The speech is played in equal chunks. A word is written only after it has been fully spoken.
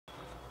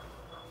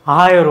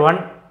Hi everyone,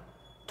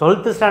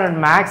 12th standard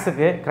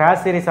மேக்ஸுக்கு cross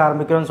series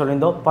ஆரம்பிக்கிறோன்னு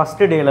சொல்லியிருந்தோம்.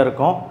 First டேயில்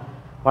இருக்கும்.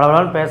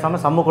 வளவளன்னு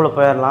பேசாமல் சம்முக்குள்ளே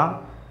போயிடலாம்.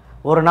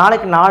 ஒரு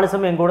நாளைக்கு 4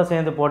 சம் என் கூட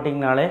சேர்ந்து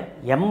போட்டிங்கனாலே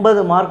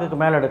 80 மார்க்குக்கு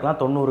மேலே எடுக்கலாம்.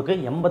 90க்கு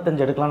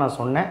 85 எடுக்கலாம் நான்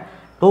சொன்னேன்.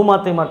 2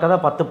 மார்க் 3 மார்க்காக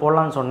தான் 10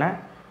 போடலான்னு சொன்னேன்.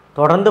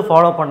 தொடர்ந்து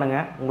ஃபாலோ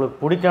பண்ணுங்கள். உங்களுக்கு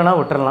பிடிக்கலனா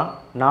விட்டுறலாம்.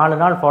 4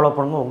 நாள் ஃபாலோ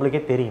பண்ணுங்கள்,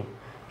 உங்களுக்கே தெரியும்.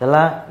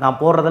 இதெல்லாம் நான்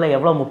போடுறதுல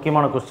எவ்வளோ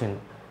முக்கியமான கொஸ்டின்.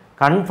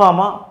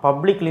 கன்ஃபார்மாக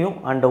பப்ளிக்லேயும்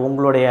அண்டு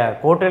உங்களுடைய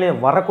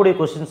கோட்டையிலையும் வரக்கூடிய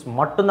கொஸ்டின்ஸ்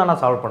மட்டும்தான்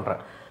நான் சால்வ்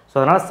பண்ணுறேன். ஸோ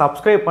அதனால்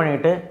சப்ஸ்கிரைப்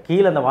பண்ணிவிட்டு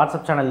கீழே அந்த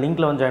வாட்ஸ்அப் சேனல்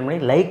லிங்க்கில் வந்து ஜாயின் பண்ணி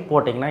லைக்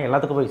போட்டிங்கன்னா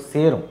எல்லாத்துக்கும் போய்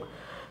சேரும்.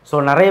 ஸோ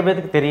நிறைய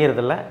பேருக்கு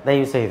தெரியறதில்ல,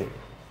 தயவுசெய்து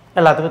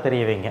எல்லாத்துக்கும்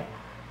தெரிய வைங்க.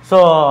 So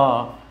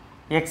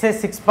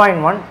exercise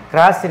 6.1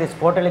 cross series,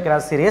 quarterly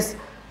cross series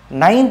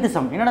 9th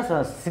some. என்னடா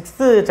சார்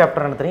 6th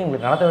சாப்டர் நடத்துறீங்க,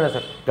 உங்களுக்கு நடத்த விட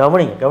சார்,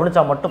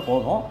 கவனிச்சா மட்டும்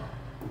போதும்.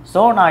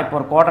 ஸோ நான் இப்போ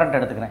ஒரு குவாட்ரண்ட்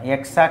எடுத்துக்கிறேன்.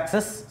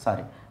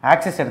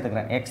 ஆக்சிஸ்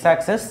எடுத்துக்கிறேன். எக்ஸ்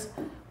ஆக்சிஸ்,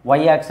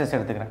 ஒய் ஆக்சிஸ்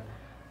எடுத்துக்கிறேன்.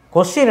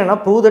 கொஸ்டின் என்ன,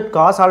 prove that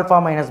cos alpha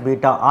minus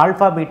beta.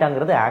 Alpha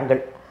பீட்டாங்கிறது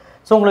angle.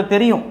 So உங்களுக்கு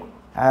தெரியும்,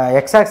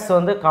 எக்ஸ் ஆக்சிஸ்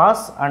வந்து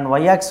காஸ் அண்ட்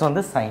ஒய் ஆக்சிஸ்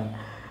வந்து சைன்.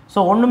 ஸோ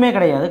ஒன்றுமே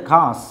கிடையாது,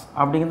 காஸ்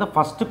அப்படிங்கிறது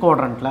ஃபஸ்ட்டு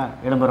குவாட்ரண்ட்டில்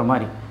எழும்புகிற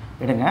மாதிரி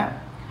எடுங்க.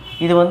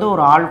 இது வந்து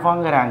ஒரு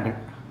ஆல்ஃபாங்கிற ஆங்கிள்,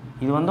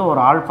 இது வந்து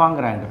ஒரு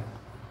ஆல்ஃபாங்கிற ஆங்கிள்,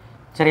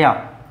 சரியா?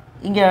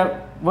 இங்கே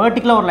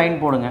வேர்ட்டிக்கலாக ஒரு லைன்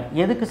போடுங்க.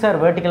 எதுக்கு சார்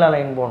வேர்ட்டிக்கலாக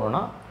லைன்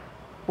போடணுன்னா,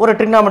 ஒரு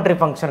ட்ரிக்னாமெட்ரி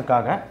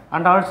ஃபங்க்ஷனுக்காக.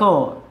 அண்ட் ஆல்சோ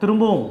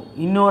திரும்பவும்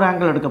இன்னொரு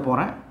ஆங்கிள் எடுக்க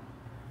போகிறேன்.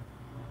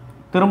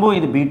 திரும்பவும்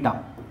இது பீட்டா,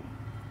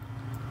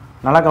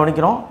 நல்லா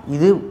கவனிக்கிறோம்.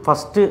 இது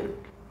ஃபஸ்ட்டு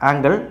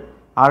ஆங்கிள்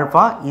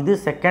ஆல்ஃபா, இது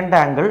செகண்ட்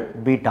ஆங்கிள்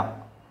பீட்டா,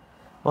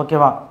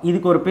 ஓகேவா?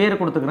 இதுக்கு ஒரு பேர்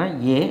கொடுத்துக்கிறேன்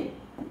ஏ,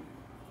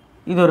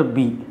 இது ஒரு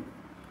பி,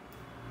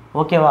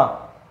 ஓகேவா?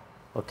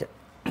 ஓகே.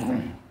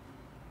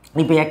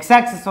 இப்போ எக்ஸ்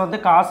ஆக்சிஸ் வந்து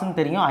காசுன்னு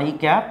தெரியும், ஐ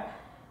கேப்.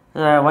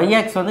 ஒய்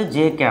ஆக்ஸ் வந்து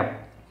ஜே கேப்,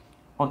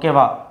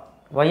 ஓகேவா?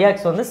 ஒய்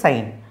ஆக்ஸ் வந்து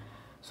சைன்.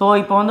 ஸோ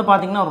இப்போ வந்து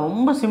பார்த்திங்கன்னா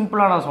ரொம்ப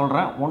சிம்பிளாக நான்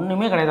சொல்கிறேன்,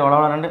 ஒன்றுமே கிடையாது.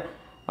 வளவளண்டு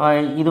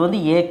இது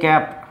வந்து ஏ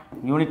கேப்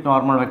யூனிட்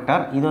நார்மல்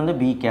வெக்டார், இது வந்து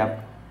பி கேப்.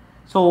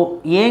 ஸோ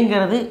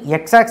ஏங்கிறது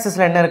எக்ஸ்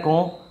ஆக்சிஸில் என்ன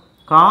இருக்கும்,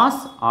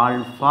 காஸ்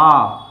ஆல்ஃபா.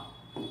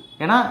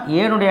 ஏன்னா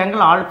ஏனுடைய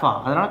ஆங்கிள் ஆல்ஃபா,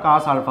 அதனால்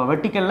காஸ் ஆல்ஃபா.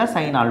 வெர்டிக்கலில்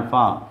sign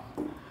alpha.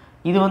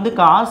 இது வந்து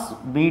cos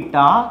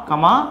beta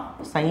comma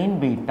sign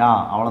beta,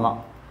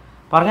 அவ்வளோதான்.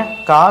 பாருங்கள்,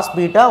 cos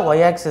beta,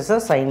 Y axis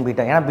sign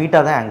beta, ஏன்னா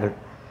பீட்டா தான் ஆங்கிள்.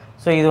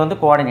 ஸோ இது வந்து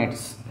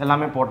கோஆர்டினேட்ஸ்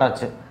எல்லாமே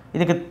போட்டாச்சு.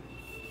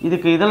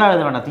 இதுக்கு இதெல்லாம்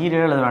எழுத வேண்டாம்,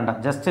 தீரெல்லாம் எழுத வேண்டாம்,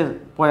 ஜஸ்ட்டு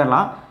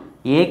போயிடலாம்.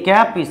 ஏ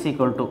gap is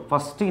equal to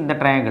first இந்த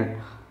ட்ரையாங்கிள்,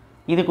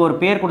 இதுக்கு ஒரு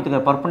பேர் கொடுத்துக்க,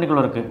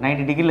 பர்பண்டிகுலர் இருக்குது,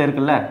 90 டிகிரியில்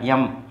இருக்குல்ல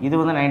எம், இது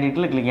வந்து 90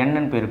 டிகிரியில் இல்லை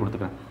என்னன்னு பேர்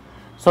கொடுத்துக்கிறேன்.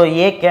 ஸோ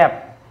ஏ கேப்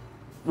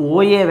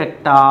ஓஏ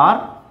வெக்டார்,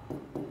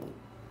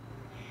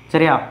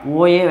 சரியா?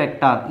 ஓஏ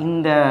வெக்டார்,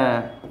 இந்த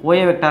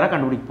ஓஏ வெக்டாரை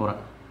கண்டுபிடிக்க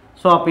போகிறேன்.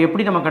 ஸோ அப்போ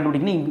எப்படி நம்ம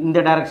கண்டுபிடிக்கணும்,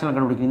 இந்த டைரக்ஷனில்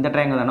கண்டுபிடிக்கணும். இந்த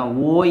ட்ரையாங்கிள் தானே,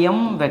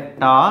 OEM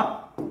vector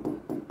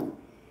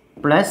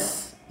plus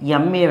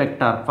MA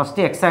vector.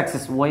 First X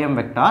axis OEM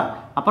vector,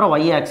 அப்புறம்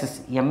ஒய் ஆக்சிஸ்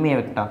எம்ஏ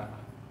வெக்டார்,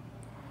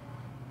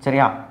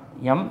 சரியா?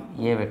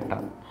 MA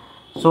vector.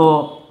 So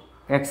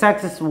X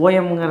axis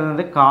ஓஎம்ங்கிறது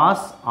வந்து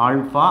காஸ்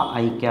ஆல்ஃபா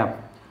ஐ கேப்,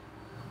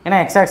 ஏன்னா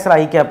எக்ஸ் ஆக்சிஸில்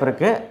ஐ கேப்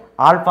இருக்குது,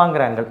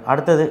 ஆல்ஃபாங்கிற ஆங்கிள்.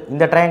 அடுத்தது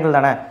இந்த ட்ரையாங்கிள்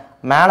தானே,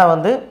 மேலே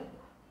வந்து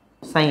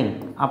சைன்,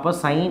 அப்போ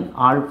சைன்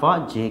ஆல்ஃபா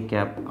ஜே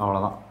கேப்,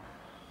 அவ்வளோதான்,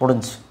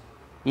 முடிஞ்சு.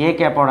 ஏ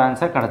கேப்போட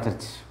ஆன்சர்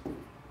கிடச்சிருச்சு,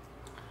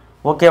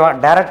 ஓகேவா?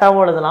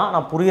 டேரெக்டாகவும் எழுதலாம்,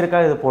 நான்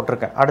புரியிருக்காக இது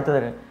போட்டிருக்கேன்.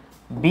 அடுத்தது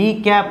B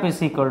gap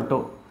is equal to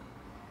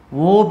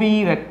OP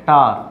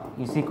vector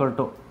is equal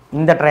to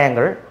இந்த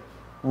triangle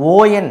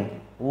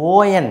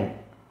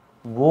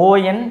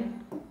ON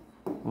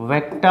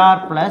vector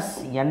plus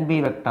NP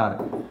vector.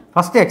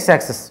 First X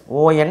axis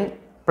ON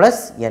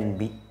plus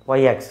NP,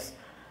 Y axis.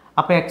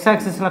 அப்போ எக்ஸ்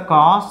ஆக்சிஸில்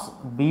காஸ்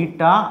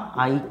பீட்டா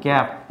ஐ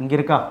கேப் இங்கே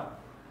இருக்கா,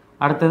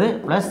 அடுத்தது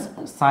plus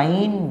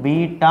sine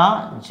beta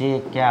j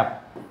cap,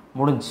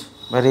 முடிஞ்சு.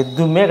 வேறு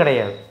எதுவுமே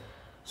கிடையாது.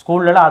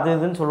 ஸ்கூல்லலாம் அது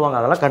இதுன்னு சொல்லுவாங்க,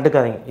 அதெல்லாம்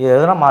கண்டுக்காதீங்க. இது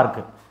எதுனா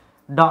mark.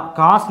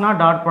 காஸ்னா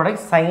dot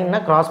product, சைன்னா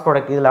cross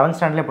product, இது 11th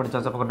ஸ்டாண்டர்ட்லேயே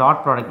படிச்சாச்சு. அப்போ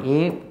டாட் ப்ராடக்ட் ஏ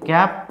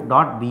கேப்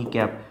டாட் பி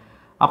கேப்.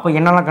 அப்போ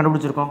என்னெல்லாம்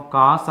கண்டுபிடிச்சிருக்கோம்,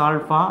 காஸ்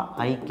ஆல்ஃபா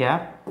ஐ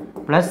cap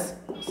plus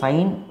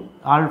sine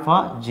alpha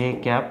j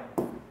cap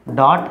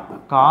dot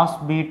cos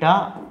beta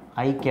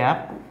ஐ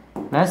cap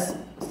plus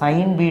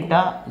sine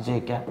beta j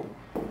cap.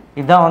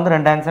 இதுதான் வந்து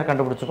 2 ஆன்சர்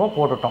கண்டுபிடிச்சிருக்கோம்,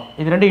 போட்டுட்டோம்.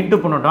 இது 2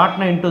 இன்ட்டு பண்ணோம்,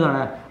 டாட்னா இன்ட்டு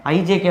தானே,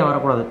 ஐஜேகே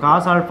வரக்கூடாது.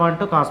 Cos alpha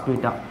into cos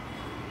beta,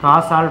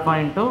 cos alpha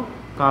into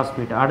cos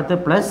beta, அடுத்து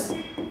plus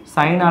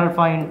sine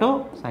alpha into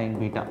sine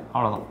beta,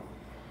 அவ்வளோதான்.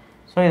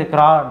 ஸோ இது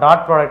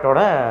டாட் ப்ராடக்டோட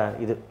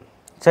இது,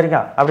 சரிங்க?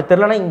 அப்படி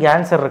தெரியலனா இங்கே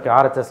ஆன்சர் இருக்குது,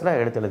 ஆர்ஹெச்எஸில்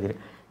எடுத்து எழுதிரு.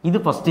 இது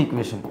ஃபஸ்ட்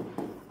ஈக்குவேஷன்.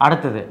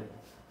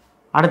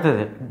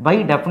 அடுத்தது பை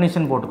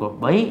டெஃபினிஷன் போட்டுக்கோ,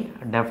 by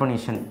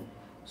definition.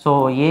 So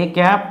A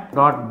gap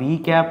dot B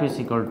gap is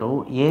equal to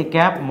A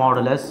gap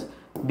modulus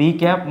B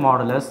gap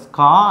modulus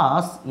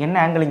cos என்ன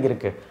ஆங்கிள் இங்கே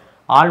இருக்குது,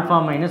 ஆல்ஃபா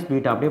மைனஸ்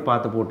பீட்டா, அப்படியே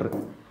பார்த்து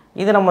போட்டுருக்கு.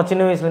 இது நம்ம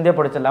சின்ன வயசுலேருந்தே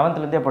படித்தது,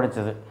 11th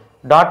படித்தது,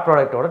 டாட்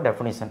ப்ராடக்டோட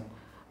டெஃபினிஷன்.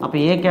 அப்போ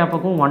ஏ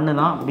கேப்புக்கும் 1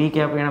 தான், பி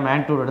கேப் ஏன்னா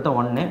மேக்னிடியூட் எடுத்தால்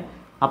 1,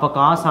 அப்போ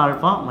காஸ்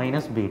ஆல்ஃபா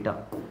மைனஸ் பீட்டா.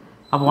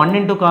 அப்போ 1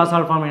 into cos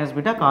alpha minus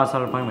beta, cos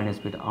alpha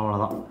minus beta,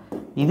 அவ்வளோதான்.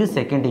 இது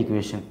செகண்ட்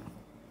ஈக்குவேஷன்.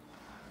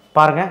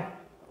 பாருங்கள்,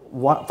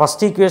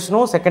 ஃபஸ்ட்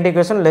ஈக்குவேஷனும் செகண்ட்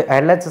ஈக்குவேஷன்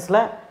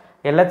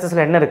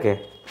எல்ஹெச்எஸில் என்ன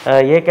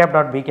இருக்குது ஏ கேப்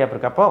டாட் பி கேப்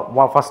இருக்குது.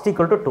 அப்போ first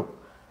equal to 2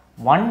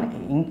 1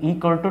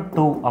 equal to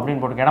 2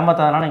 அப்படின்னு போட்டு இடம்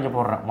பார்த்ததுனால இங்கே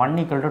போடுறேன் 1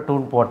 ஈக்குவல் டு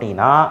 2ன்னு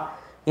போட்டிங்கன்னா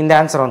இந்த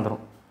ஆன்சர்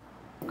வந்துடும்.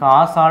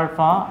 Cos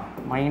alpha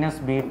minus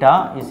beta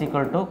is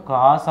equal to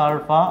cos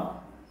alpha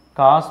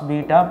cos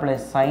beta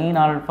plus sine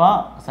alpha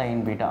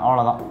sign beta.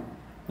 அவ்வளோதான்,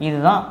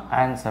 இதுதான்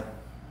ஆன்சர்.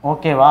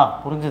 ஓகேவா?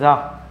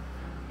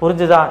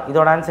 புரிஞ்சுதா?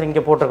 இதோட ஆன்சர்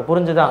இங்கே போட்டிருக்கு.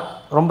 புரிஞ்சுதா?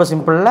 ரொம்ப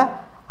சிம்பிளில்.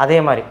 அதே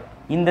மாதிரி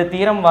இந்த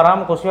தீரம்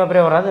வராமல் கொஸ்டின்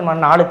பேப்பரே வராது. இந்த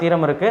மாதிரி 4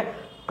 தீரம் இருக்குது.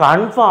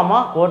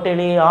 கன்ஃபார்மாக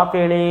கோட்டேலி ஆஃப்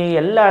ஏலி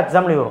எல்லா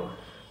எக்ஸாம்லேயும் வரும்.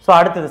 ஸோ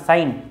அடுத்தது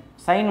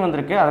சைன்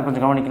வந்திருக்கு, அதை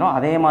கொஞ்சம் கவனிக்கணும்.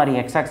 அதே மாதிரி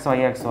எக்ஸ்ஆக்ஸ்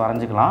ஒய்ஆக்ஸ்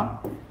வரைஞ்சிக்கலாம்.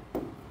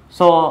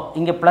 ஸோ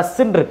இங்கே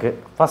ப்ளஸ்ன்னு இருக்குது.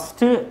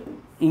 ஃபஸ்ட்டு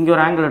இங்கே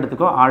ஒரு ஆங்கிள்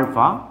எடுத்துக்கோ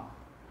ஆல்ஃபா.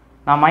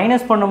 நான்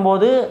மைனஸ்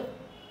பண்ணும்போது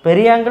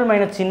பெரிய ஆங்கிள்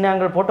மைனஸ் சின்ன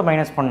ஆங்கிள் போட்டு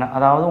மைனஸ் பண்ணேன்.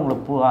 அதாவது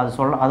உங்களுக்கு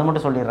அது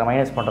மட்டும் சொல்லிடுறேன்.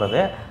 மைனஸ்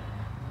பண்ணுறது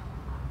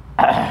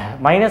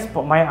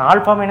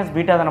ஆல்ஃபா மைனஸ்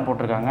பீட்டா தானே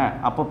போட்டிருக்காங்க.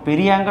 அப்போ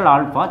பெரிய ஆங்கிள்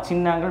ஆல்ஃபா,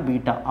 சின்ன ஆங்கிள்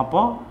பீட்டா.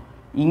 அப்போது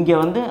இங்கே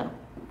வந்து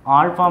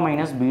ஆல்ஃபா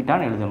மைனஸ்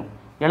பீட்டான்னு எழுதணும்.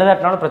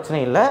 எழுதாட்டினாலும் பிரச்சனை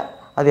இல்லை.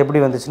 அது எப்படி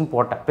வந்துச்சுன்னு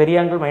போட்டேன்.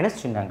 பெரிய ஆங்கிள்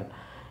மைனஸ் சின்ன ஆங்கிள்.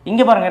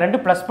 இங்கே பாருங்கள்,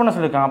 2 ப்ளஸ் பண்ண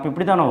சொல்லியிருக்காங்க. அப்போ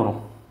இப்படி தானே வரும்.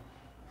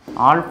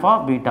 ஆல்ஃபா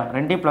பீட்டா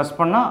 2 ப்ளஸ்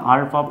பண்ணால்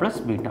ஆல்ஃபா ப்ளஸ்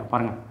பீட்டா.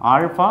 பாருங்கள்,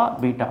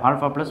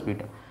 ஆல்ஃபா ப்ளஸ்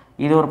பீட்டா.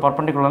 இது ஒரு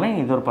பர்பண்டிகுலர் லைன்,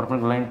 இது ஒரு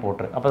பர்பண்டிகுலர் லைன்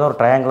போட்டுரு. அப்போ தான் ஒரு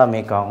ட்ரையாங்கிளாக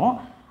மேக் ஆகும்.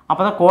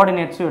 அப்போ தான்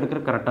கோஆர்டினேட்ஸும்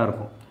எடுக்கிறது கரெக்டாக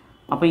இருக்கும்.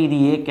 அப்போ இது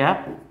ஏ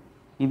கேப்,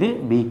 இது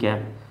பி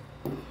கேப்,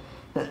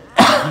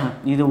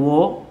 இது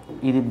ஓ,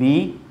 இது பி,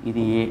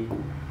 இது ஏ.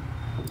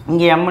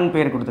 இங்கே எம்என்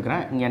பேர்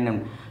கொடுத்துக்கிறேன், இங்கே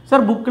என்எம்.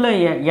 சார் புக்கில்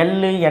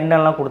எல்லு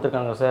எண்ணெல்லாம்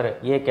கொடுத்துருக்காங்க சார்.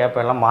 ஏ கேப்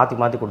எல்லாம் மாற்றி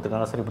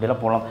கொடுத்துருக்காங்க சார்.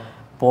 இப்படியெல்லாம்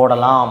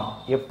போடலாம்,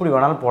 எப்படி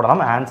வேணாலும்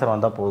போடலாம். ஆன்சர்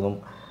வந்தால் போதும்.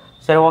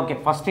 சரி, ஓகே.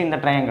 ஃபஸ்ட்டு இந்த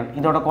ட்ரையாங்கிள்,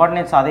 இதோட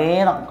கோஆர்டினேட்ஸ் அதே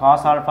தான்.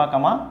 Cos alpha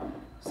comma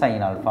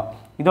sign alpha.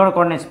 இதோட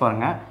கோஆர்டினேட்ஸ்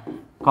பாருங்கள்,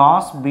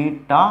 cos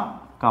beta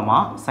comma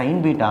sign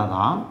beta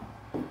தான்.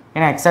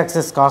 ஏன்னா X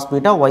axis cos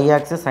beta, Y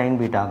axis sign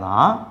beta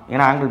தான்.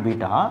 ஏன்னா angle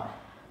beta.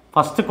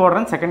 First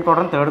quadrant, second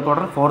quadrant, third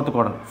quadrant,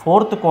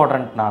 fourth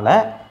குவாட்ரண்ட்னால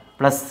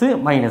plus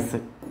minus.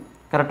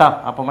 கரெக்டாக?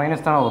 அப்போ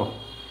மைனஸ் தானே வரும்.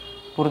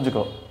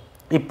 புரிஞ்சுக்கோ.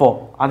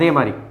 இப்போது அதே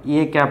மாதிரி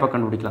ஏ கேப்பை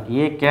கண்டுபிடிக்கலாம்.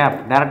 ஏ கேப்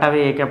டேரெக்டாகவே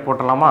ஏ கேப்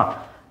போட்டலாமா?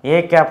 ஏ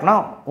கேப்னா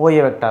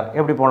ஓஏ வெக்டார்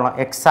எப்படி போடலாம்?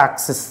 எக்ஸ்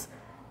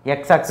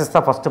ஆக்சிஸ்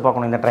தான் ஃபஸ்ட்டு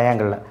பார்க்கணும் இந்த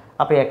ட்ரையாங்கிளில்.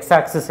 அப்போ எக்ஸ்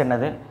ஆக்சிஸ்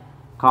என்னது?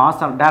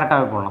 காஸ்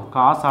டேரெக்டாகவே போடலாம்.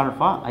 காஸ்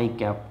ஆல்ஃபா ஐ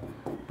கேப்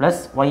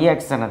ப்ளஸ் ஒய்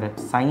ஆக்சிஸ் என்னது?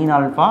 Sign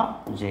alpha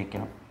j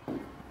cap.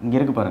 இங்கே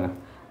இருக்குது பாருங்கள்.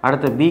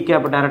 அடுத்து பி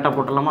கேப் டேரெக்டாக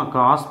போட்டலாமா?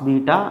 காஸ்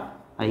பீட்டா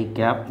ஐ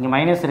கேப். இங்கே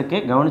மைனஸ்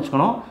இருக்குது,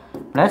 கவனிச்சுக்கணும்.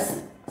 Plus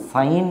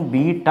sine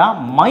beta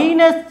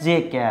minus j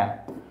cap.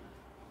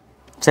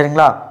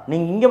 சரிங்களா?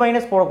 நீங்கள் இங்கே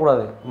மைனஸ்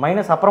போடக்கூடாது.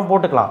 மைனஸ் அப்புறம்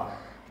போட்டுக்கலாம்.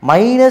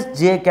 மைனஸ்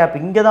ஜே கேப்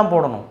இங்கே தான்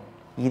போடணும்.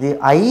 இது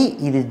ஐ,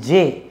 இது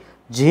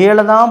ஜேல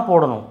தான்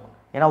போடணும்.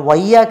 ஏன்னா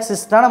ஒய்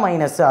ஆக்சிஸ் தானே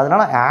மைனஸ்,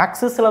 அதனால்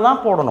ஆக்சிஸில்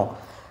தான் போடணும்,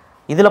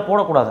 இதில்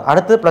போடக்கூடாது.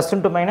 அடுத்து plus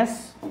into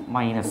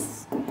minus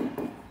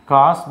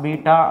cos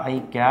beta ஐ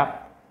gap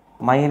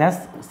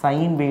minus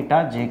sign beta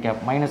j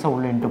cap. மைனஸை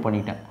உள்ளே இன்ட்டு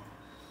பண்ணிட்டேன்.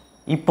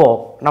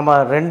 இப்போது நம்ம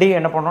ரெண்டையும்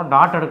என்ன பண்ணணும்?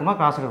 டாட் எடுக்கணுமா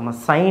கிராஸ் எடுக்கணும்?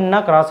 சைன்னா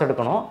கிராஸ்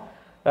எடுக்கணும்,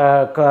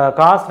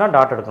 காஸ்னால்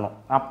டாட் எடுக்கணும்.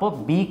 அப்போது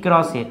பி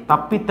கிராஸ் ஏ.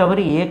 தப்பி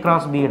தவறி A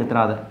cross B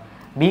எடுத்துடாது.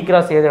 B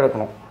cross ஏது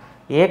எடுக்கணும்.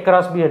 ஏ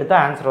கிராஸ் பி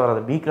எடுத்தால் ஆன்சர்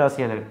வராது. பி கிராஸ்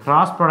ஏது.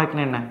 கிராஸ்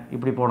ப்ராடக்ட்னு என்ன?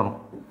 இப்படி போடணும்.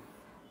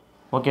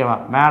 ஓகேவா?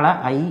 மேலே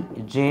ஐ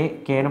ஜே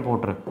கேன்னு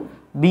போட்டுரு.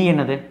 பி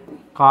என்னது?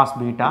 Cos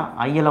beta.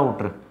 ஐயெல்லாம்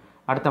விட்டுரு.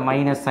 அடுத்த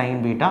மைனஸ்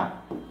சைன் பீட்டா.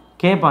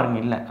 கே பாருங்க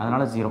இல்லை,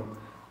 அதனால் 0.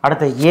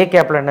 அடுத்த ஏ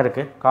கேப்பில் என்ன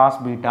இருக்குது?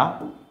 Cos beta.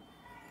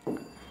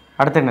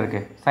 அடுத்து என்ன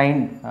இருக்குது? சைன்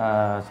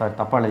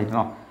தப்பாக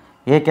எழுதிக்கணும்.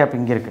 ஏ கேப்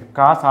இங்கே இருக்குது.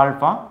 Cos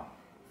alpha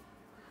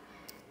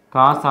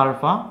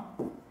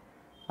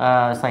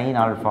sign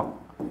alpha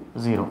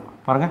 0.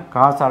 பாருங்கள்,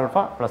 cos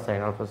alpha plus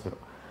sine alpha 0.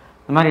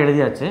 இந்த மாதிரி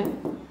எழுதியாச்சு.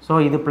 ஸோ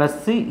இது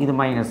ப்ளஸ்ஸு, இது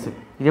மைனஸ்ஸு.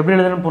 இது எப்படி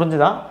எழுதணும்னு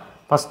புரிஞ்சுதா?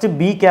 ஃபஸ்ட்டு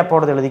பி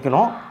கேப்போடு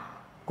எழுதிக்கணும்,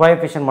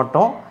 கோஎஃபிஷியன்ட்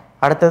மட்டும்.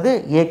 அடுத்தது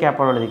ஏ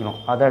கேப்போடு எழுதிக்கணும்,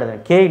 அதை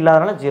எழுதுறேன். கே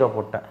இல்லாதனால 0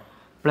 போட்டேன்,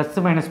 ப்ளஸ்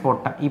மைனஸ்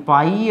போட்டேன். இப்போ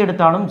ஐ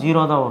எடுத்தாலும்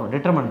 0 தான் வரும்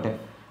டிட்டர்மெண்ட்டு.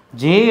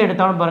 ஜே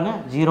எடுத்தாலும் பாருங்கள்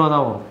 0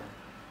 தான் வரும்.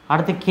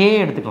 அடுத்து கே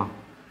எடுத்துக்கலாம்.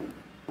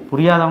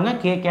 புரியாதவங்க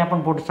கே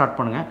கேப்னு போட்டு ஸ்டார்ட்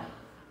பண்ணுங்கள்.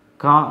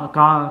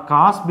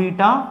 காஸ்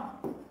பீட்டா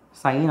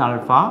சைன்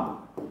ஆல்ஃபா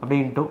அப்படி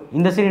இன்ட்டு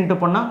இந்த சைடு இன்ட்டு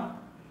பண்ணால்,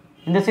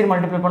 இந்த சைடு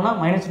மல்டிப்ளை பண்ணால்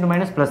மைனஸ் இன்ட்டு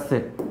மைனஸ் ப்ளஸ்ஸு.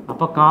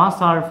 அப்போ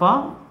காஸ் ஆல்ஃபா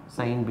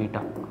சைன்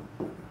பீட்டா.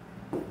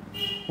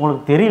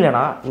 உங்களுக்கு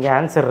தெரியலனா இங்கே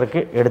ஆன்சர்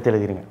இருக்குது, எடுத்து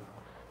எழுதிருங்க.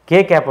 கே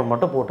கேப்பன்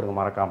மட்டும் போட்டுருங்க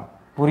மறக்காமல்.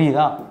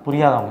 புரியுதா?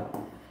 புரியாதவங்க.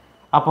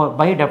 அப்போ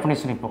பை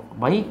டெஃபினேஷன். இப்போ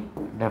பை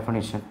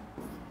டெஃபினேஷன்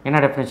என்ன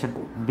டெஃபினேஷன்?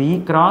 பி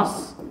கிராஸ்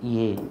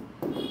ஏ,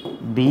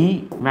 பி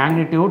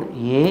மேக்னிடியூட்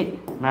ஏ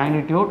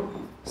magnitude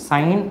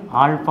sign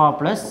alpha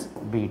plus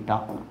beta.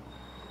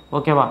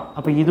 ஓகேவா?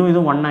 அப்போ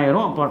இதுவும் 1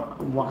 ஆயிரும். அப்போ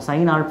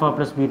சைன் ஆல்ஃபா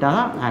ப்ளஸ் பீட்டா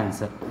தான்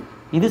ஆன்சர்.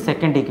 இது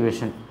second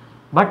equation.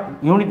 But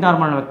unit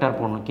normal vector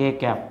போடணும். கே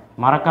கேப்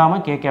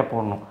மறக்காமல் கே கேப்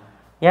போடணும்.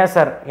 ஏன்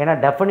சார்? ஏன்னா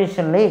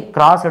டெஃபினிஷன்லேயே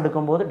கிராஸ்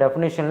எடுக்கும்போது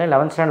டெஃபினிஷன்லேயே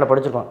 11th ஸ்டாண்டர்டில்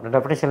படிச்சிருக்கோம்.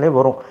 டெஃபினிஷன்லேயே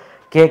வரும்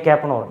கே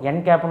கேப்னு வரும்,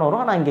 என் கேப்னு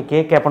வரும். நான் இங்கே கே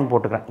கேப்னு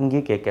போட்டுக்கிறேன்,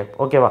 இங்கேயும் கே கேப்.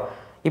 ஓகேவா?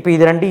 இப்போ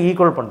இது ரெண்டு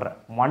ஈக்குவல் பண்ணுறேன்.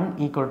 1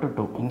 =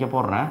 2 இங்கே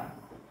போடுறேன்.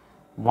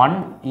 1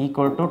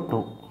 equal to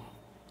 2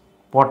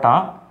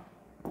 போட்டால்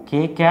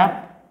k cap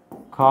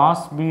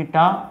cos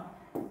beta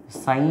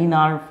sin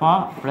alpha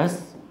plus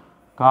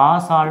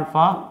cos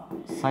alpha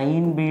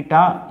sin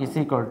beta is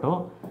equal to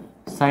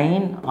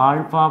sin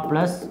alpha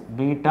plus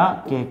beta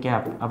k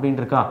cap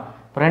அப்படின்னு இருக்கா.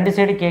 இப்போ ரெண்டு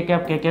சைடு k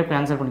cap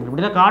கேன்சல் பண்ணிக்கலாம்.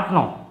 இப்படி தான்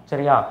காட்டணும்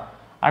சரியா.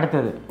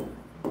 அடுத்தது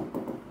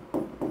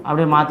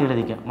அப்படியே மாற்றி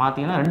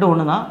மாற்றிங்கன்னா ரெண்டு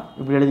ஒன்று தான்.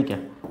 இப்படி எழுதிக்க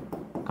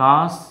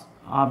cos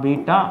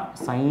beta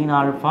sin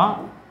alpha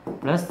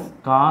plus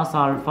cos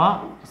alpha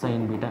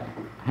sin beta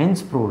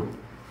hence proved.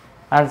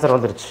 Answer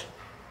வந்துருச்சு.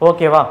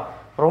 ஓகேவா,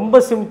 ரொம்ப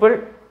சிம்பிள்.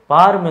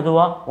 பாரு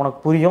மெதுவாக உனக்கு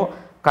புரியும்.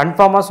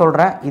 கன்ஃபார்மாக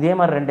சொல்கிறேன். இதே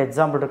மாதிரி ரெண்டு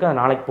எக்ஸாம்பிள் இருக்குது, அதை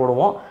நாளைக்கு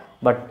போடுவோம்.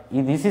 But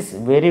this is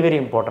very very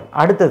important.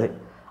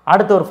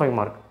 அடுத்த ஒரு 5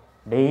 மார்க்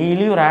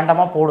டெய்லியும்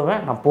ரேண்டமாக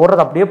போடுவேன். நான்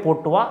போடுறது அப்படியே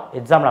போட்டுவா,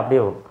 எக்ஸாமில்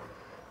அப்படியே வரும்.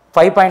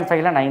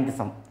 5.5ல் 9th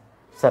some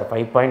sir.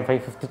 5.5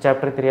 5th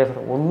chapter தெரியாது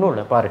சார். ஒன்றும்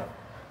இல்லை பாரு.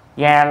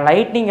 என்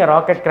lightning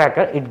rocket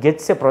cracker it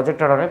gets a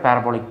projected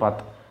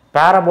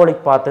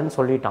parabolic பாத்துன்னு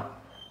சொல்லிட்டான்.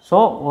 ஸோ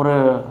ஒரு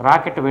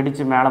ராக்கெட்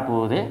வெடித்து மேலே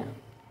போகுது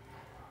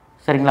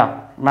சரிங்களா.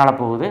 மேலே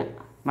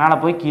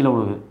போய் கீழே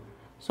விழுகுது.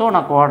 ஸோ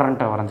நான்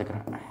குவாட்ரண்ட்டை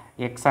வரைஞ்சிக்கிறேன்.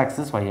 X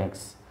axis Y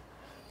axis.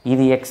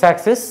 இது எக்ஸ்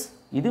ஆக்சிஸ்,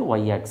 இது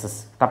ஒய் ஆக்சிஸ்.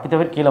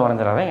 தவிர கீழே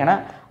வரைஞ்சிடாத, ஏன்னா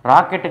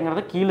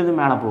ராக்கெட்டுங்கிறது கீழே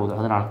மேலே போகுது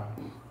அதனால்.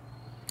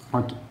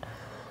 Okay.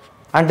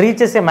 And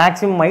reaches A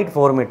maximum height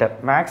 4 metre.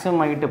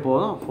 Maximum height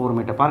போதும் 4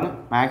 மீட்டர். பாருங்கள்,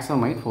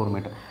 maximum height 4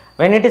 metre.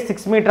 When it is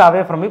 6 metre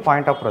away from the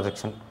point of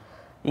projection.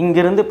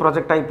 இங்கிருந்து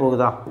ப்ரொஜெக்ட் ஆகி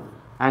போகுதா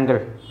ஆங்கிள்,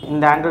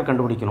 இந்த ஆங்கிள்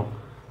கண்டுபிடிக்கணும்.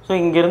 ஸோ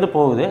இங்கேருந்து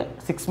போகுது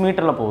 6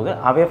 மீட்டரில் போகுது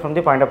away from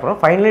the point of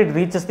projection. Finally it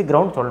reaches the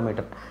ground 12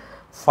 metre.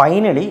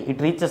 Finally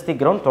it reaches the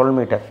ground 12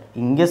 metre.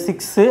 இங்கே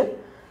 6,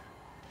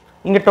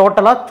 இங்கே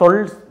டோட்டலாக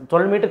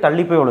 12 மீட்டர்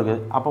தள்ளி போய்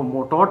விழுகுது. அப்போ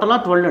டோட்டலாக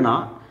 12னா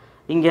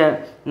இங்கே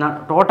நான்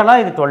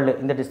டோட்டலாக இது 12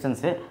 இந்த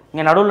டிஸ்டன்ஸு.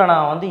 இங்கே நடுவில்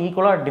நான் வந்து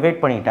ஈக்குவலாக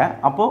டிவைட் பண்ணிட்டேன்.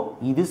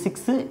 அப்போது இது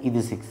 6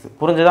 இது 6.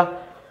 புரிஞ்சுதா?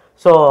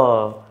 So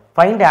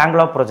find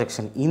angle of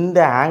projection. இந்த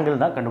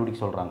ஆங்கிள் தான் கண்டுபிடிக்க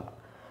சொல்கிறாங்க.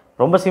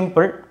 ரொம்ப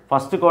simple.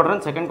 First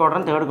quadrant, second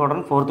quadrant, third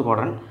quadrant, fourth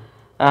quadrant.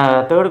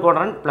 Third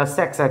quadrant plus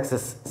X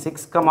axis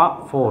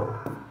 6,4.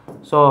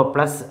 So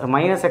plus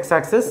minus X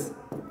axis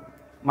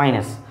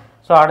minus.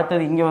 So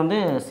அடுத்தது இங்கே வந்து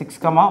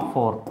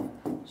 6,4.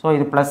 ஸோ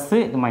இது ப்ளஸ்ஸு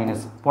இது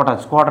மைனஸ்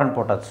போட்டாச்சு. குவாட்ரண்ட்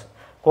போட்டாச்சு.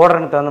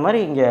 குவாட்ரண்ட்டுக்கு தகுந்த மாதிரி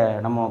இங்கே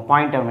நம்ம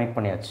பாயிண்ட்டை மேக்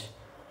பண்ணியாச்சு.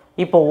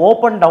 இப்போ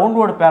ஓப்பன்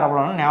டவுன்வோர்டு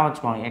பேரபோலான்னு ஞாபகம்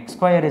வச்சுக்கோங்க. x²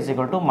 =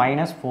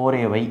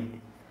 -4ay.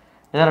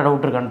 இதெல்லாம்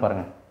டவுட் இருக்கான்னு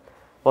பாருங்கள்.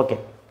 ஓகே,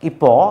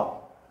 இப்போது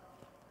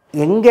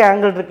எங்கே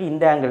ஆங்கிள் இருக்குது,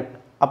 இந்த ஆங்கிள்.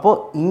 அப்போது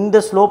இந்த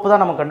ஸ்லோப்பு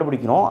தான் நம்ம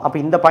கண்டுபிடிக்கணும். அப்போ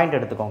இந்த பாயிண்ட்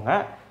எடுத்துக்கோங்க.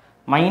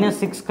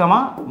 -6,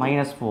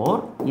 -4.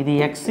 இது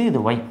எக்ஸ், இது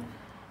ஒய்.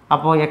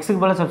 அப்போது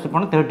எக்ஸுக்கு பதில் சப்ஸ்டிட்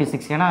பண்ணால்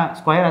 36. ஏன்னா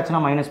ஸ்கொயர்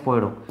ஆச்சுன்னா மைனஸ்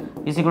போயிடும்.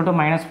 =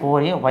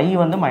 -4a. ஒய்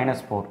வந்து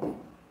 -4.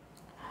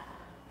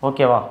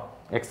 ஓகேவா?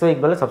 எக்ஸ்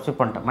ஒய்க்கு பதில் சப்ஸ்டிட்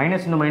பண்ணிட்டேன்.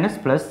 மைனஸ் இன்னும் மைனஸ்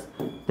ப்ளஸ்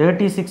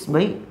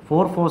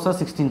 36/4 4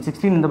 16.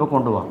 16 இந்த பக்கம்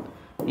கொண்டு வா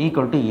 =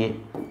 a.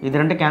 இது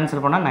ரெண்டு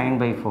கேன்சல் பண்ணால்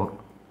 9/4.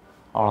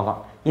 அவ்வளோதான்.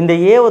 இந்த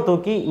ஏவை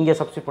தூக்கி இங்கே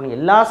சப்ஸ்டிட் பண்ணி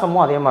எல்லா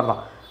சம்மும் அதே மாதிரி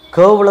தான்.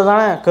 கேர்வில்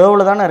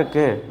தானே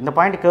இருக்குது. இந்த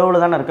பாயிண்ட்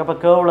கேர்வில் தானே இருக்குது. அப்போ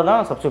கேர்வில்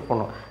தான் சப்ஸ்டிட்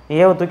பண்ணும்.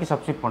 ஏவை தூக்கி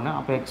சப்ஸ்டிட் பண்ணு.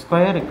 அப்போ x²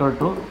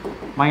 =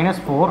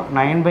 -4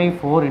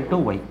 9/4 ×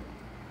 y.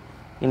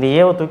 இந்த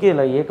ஏவை தூக்கி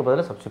இதில் ஏக்கு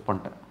பதில் சப்ஸ்டிட்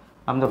பண்ணிட்டேன்.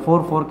 அந்த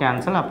 4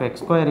 கேன்சல். அப்போ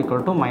x²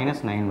 =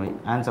 -9y.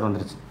 ஆன்சர்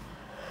வந்துருச்சு.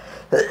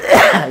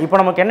 இப்போ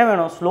நமக்கு என்ன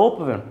வேணும்?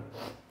 ஸ்லோப்பு வேணும்.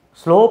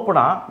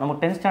 ஸ்லோப்புனா நமக்கு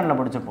 10th ஸ்டாண்டர்டில்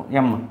படிச்சிருப்போம்.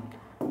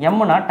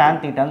 எம்னா tan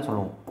θன்னு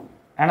சொல்லுவோம்.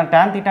 ஏன்னா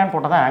tan θன்னு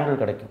போட்டால் தான்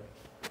ஆங்கிள் கிடைக்கும்.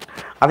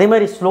 அதே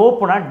மாதிரி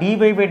ஸ்லோப்புனா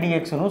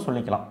dy/dxன்னு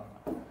சொல்லிக்கலாம்.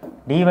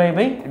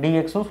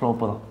 dy/dxவும்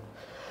ஸ்லோப்பு தான்.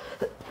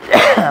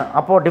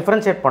 அப்போது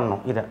டிஃப்ரென்ஷியேட்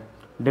பண்ணணும். இதை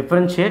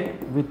differentiate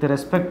with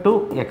respect to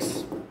X.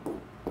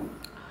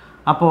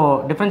 அப்போது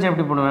டிஃப்ரென்ஷியேட்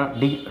எப்படி பண்ணுவேன்?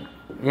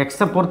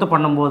 எக்ஸை பொறுத்து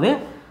பண்ணும்போது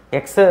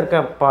எக்ஸை இருக்க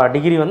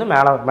டிகிரி வந்து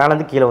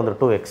மேலேருந்து கீழே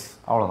வந்துடும் 2x.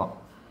 அவ்வளோதான்.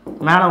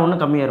 மேலே ஒன்று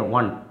கம்மியாயிரும்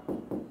 1.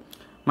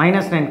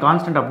 -9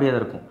 கான்ஸ்டன்ட் அப்படியே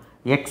தான் இருக்கும்.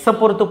 எக்ஸை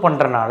பொறுத்து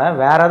பண்ணுறனால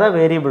வேறு ஏதாவது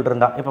வேரியபிள்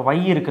இருந்தால், இப்போ y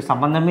இருக்குது,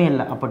 சம்மந்தமே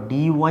இல்லை. அப்போ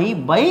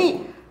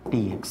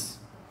dy/dx.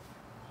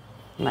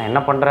 நான் என்ன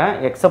பண்ணுறேன்?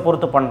 எக்ஸை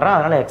பொறுத்து பண்ணுறேன்.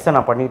 அதனால் எக்ஸை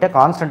நான் பண்ணிவிட்டேன்.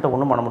 கான்ஸ்டன்ட்டை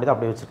ஒன்றும் பண்ண முடியாது,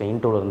 அப்படியே வச்சுருக்கேன்.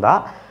 இன்டூவில்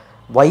இருந்தால்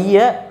y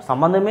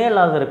சம்மந்தமே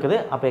இல்லாத இருக்குது.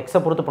 அப்போ எக்ஸை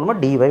பொறுத்து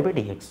பண்ணும்போது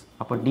dy/dx.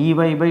 அப்போ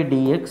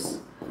dy/dx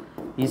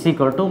 =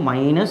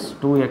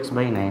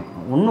 -2x/9.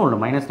 ஒன்றும் இல்லை,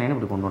 -9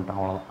 இப்படி கொண்டு வந்துட்டேன்.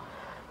 அவ்வளோதான்.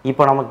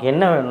 இப்போ நமக்கு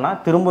என்ன வேணும்னா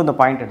திரும்ப இந்த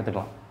பாயிண்ட்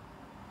எடுத்துக்கலாம்.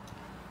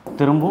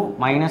 திரும்ப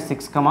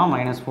 -6,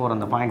 -4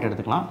 அந்த பாயிண்ட்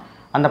எடுத்துக்கலாம்.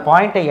 அந்த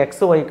பாயிண்ட்டை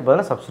எக்ஸ் ஒய்க்கு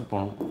பதிலாக சப்ஸ்டிட்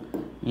பண்ணணும்.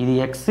 இது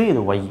எக்ஸு,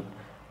 இது ஒய்.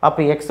 அப்போ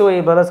எக்ஸ் ஒய்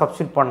பதிலாக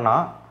சப்ஸ்டிட்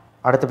பண்ணால்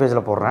அடுத்த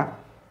பேஜில் போடுறேன்.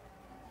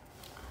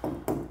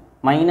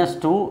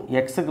 -2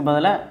 எக்ஸுக்கு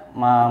பதிலாக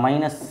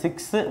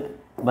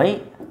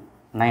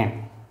 -6/9.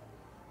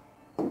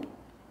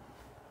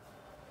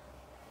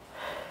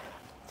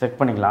 செக்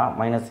பண்ணிக்கலாம்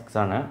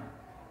 -6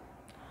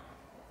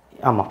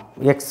 ஆமாம்.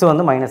 எக்ஸ்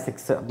வந்து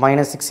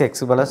 -6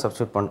 எக்ஸுக்கு பதிலாக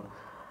சப்ஸ்டிட் பண்ணு.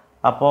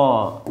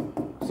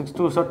 அப்போது 6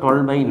 2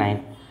 12/9.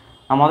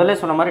 நான் முதல்ல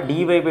சொன்ன மாதிரி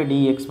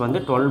dy/dx வந்து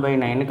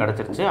 12/9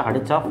 கிடச்சிருச்சு.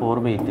 அடித்தா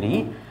 4/3.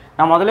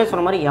 நான் முதல்ல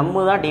சொன்ன மாதிரி m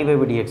தான்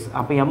dy/dx.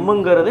 அப்போ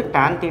mங்கிறது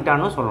tan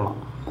θன்னு சொல்லலாம்.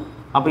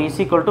 அப்போ இஸ்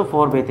ஈக்குவல் டு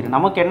 4/3.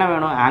 நமக்கு என்ன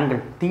வேணும்? ஆங்கிள்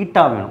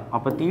தீட்டா வேணும்.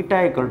 அப்போ தீட்டா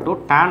ஈக்குவல் டு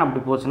டேன்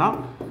அப்படி போச்சுன்னா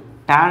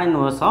டேன்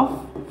இன்வர்ஸ் ஆஃப்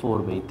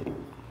 4/3.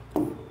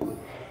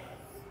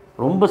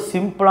 ரொம்ப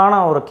சிம்பிளான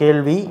ஒரு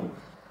கேள்வி,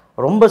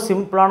 ரொம்ப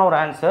சிம்பிளான ஒரு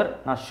ஆன்சர்.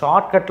 நான்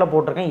ஷார்ட்கட்டில்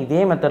போட்டிருக்கேன்,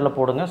 இதே மெத்தடில்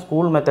போடுங்க,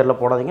 ஸ்கூல் மெத்தடில்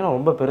போடாதீங்கன்னு.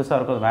 ரொம்ப பெருசாக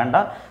இருக்கிறது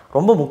வேண்டாம்.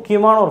 ரொம்ப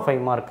முக்கியமான ஒரு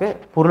 5 மார்க்கு.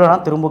 புரியலனா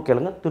திரும்ப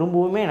கேளுங்க,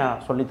 திரும்பவுமே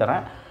நான்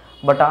சொல்லித்தரேன்.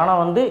 பட்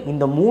ஆனால் வந்து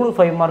இந்த 3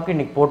 5 மார்க்கு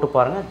இன்றைக்கி போட்டு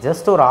பாருங்கள்.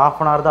 ஜஸ்ட் ஒரு 1/2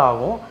 அன் ஹவர் தான்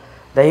ஆகும்.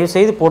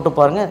 தயவுசெய்து போட்டு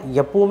பாருங்கள்.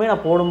 எப்போவுமே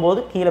நான் போடும்போது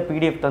கீழே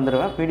பிடிஎஃப்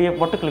தந்துடுவேன்.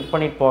 பிடிஎஃப் மட்டும் கிளிக்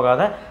பண்ணிட்டு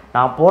போகாத,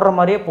 நான் போடுற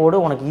மாதிரியே போடு,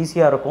 உனக்கு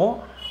ஈஸியாக இருக்கும்.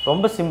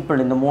 ரொம்ப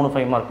சிம்பிள் இந்த 3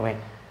 5 மார்க்குமே.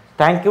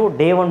 தேங்க்யூ.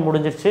 டே 1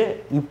 முடிஞ்சிருச்சு.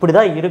 இப்படி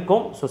தான்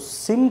இருக்கும். ஸோ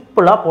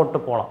சிம்பிளாக போட்டு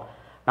போகலாம்.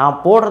 நான்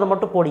போடுறத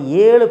மட்டும் போடு,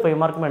 7 5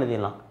 மார்க்குமே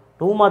எழுதிடலாம்.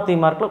 2 மார்க்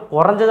 3 மார்க்கில்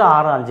குறைஞ்சது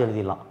 6 5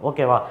 எழுதிடலாம்.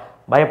 ஓகேவா?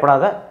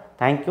 பயப்படாத.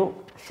 தேங்க்யூ.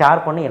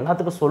 ஷேர் பண்ணி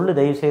எல்லாத்துக்கும் சொல்லு,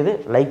 தயவுசெய்து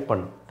லைக்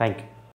பண்ணு. தேங்க்யூ.